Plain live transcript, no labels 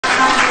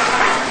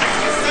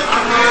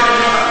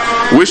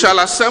We shall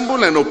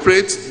assemble and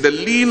operate the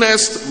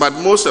leanest but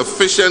most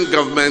efficient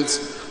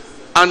government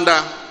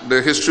under the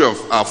history of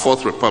our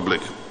Fourth Republic.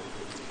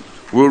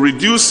 We will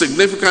reduce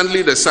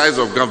significantly the size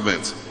of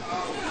government.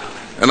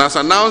 And as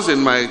announced in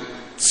my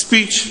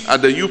speech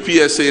at the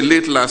UPSA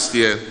late last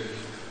year,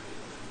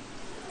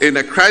 in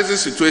a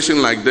crisis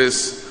situation like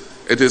this,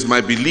 it is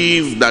my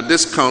belief that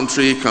this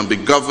country can be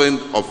governed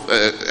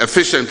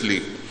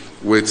efficiently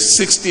with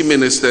 60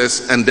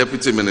 ministers and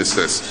deputy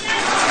ministers.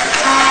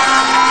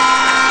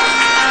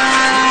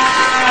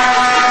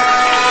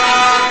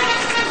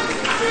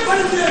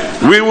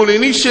 We will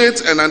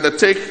initiate and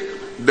undertake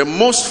the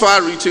most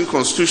far-reaching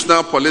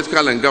constitutional,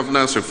 political and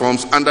governance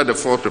reforms under the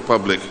Fourth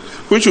Republic,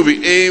 which will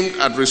be aimed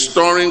at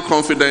restoring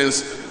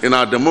confidence in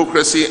our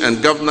democracy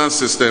and governance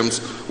systems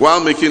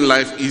while making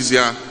life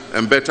easier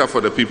and better for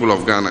the people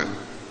of Ghana.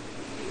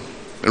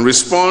 In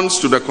response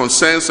to the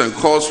concerns and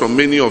calls from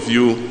many of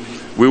you,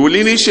 we will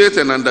initiate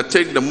and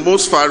undertake the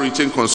most far-reaching